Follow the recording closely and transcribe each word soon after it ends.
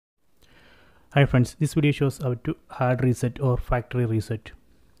Hi friends, this video shows how to hard reset or factory reset.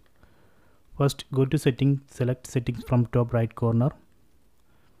 First go to settings, select settings from top right corner.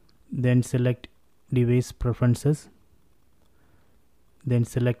 Then select device preferences. Then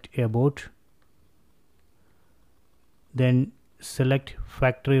select about. Then select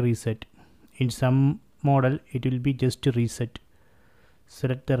factory reset. In some model it will be just reset.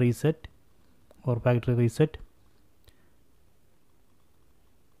 Select the reset or factory reset.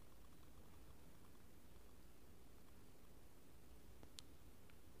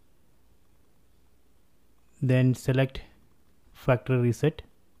 Then select factory reset.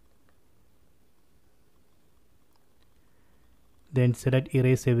 Then select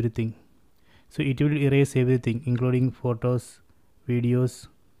erase everything. So it will erase everything including photos, videos,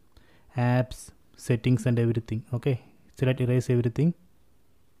 apps, settings and everything. Okay, select erase everything.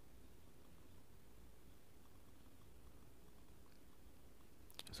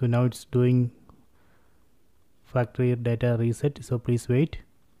 So now it's doing factory data reset, so please wait.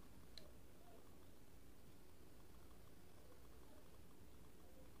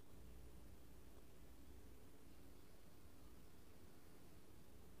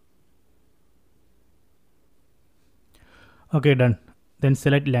 Okay, done. Then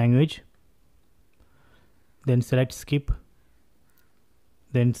select language, then select skip,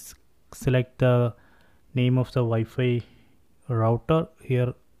 then select the name of the Wi-Fi router.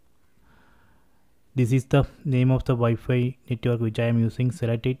 Here this is the name of the Wi-Fi network which I am using.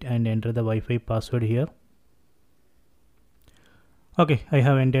 Select it and enter the Wi-Fi password here. Okay, I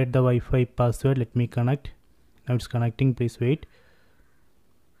have entered the Wi-Fi password. Let me connect. Now it's connecting, please wait.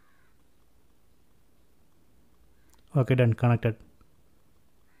 Okay, done, connected.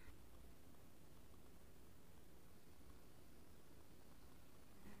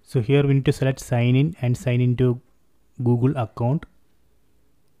 So here we need to select sign in and sign into Google account.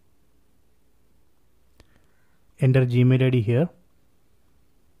 Enter Gmail ID here.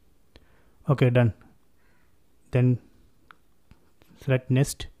 Okay, done. Then select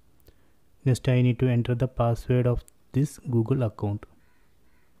next. Next I need to enter the password of this Google account.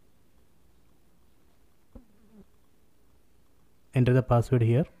 Enter the password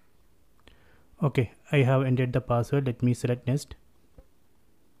here. Okay, I have entered the password. Let me select next.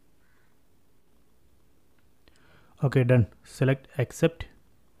 Okay, done. Select accept.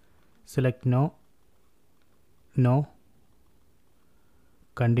 Select no. No.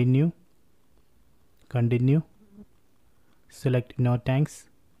 Continue. Continue. Select no thanks.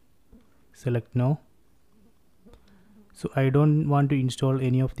 Select no. So I don't want to install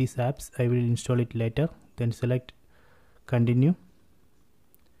any of these apps. I will install it later. Then select continue.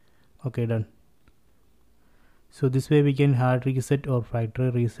 Okay, done. So this way we can hard reset or factory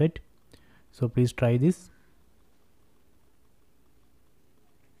reset. So please try this.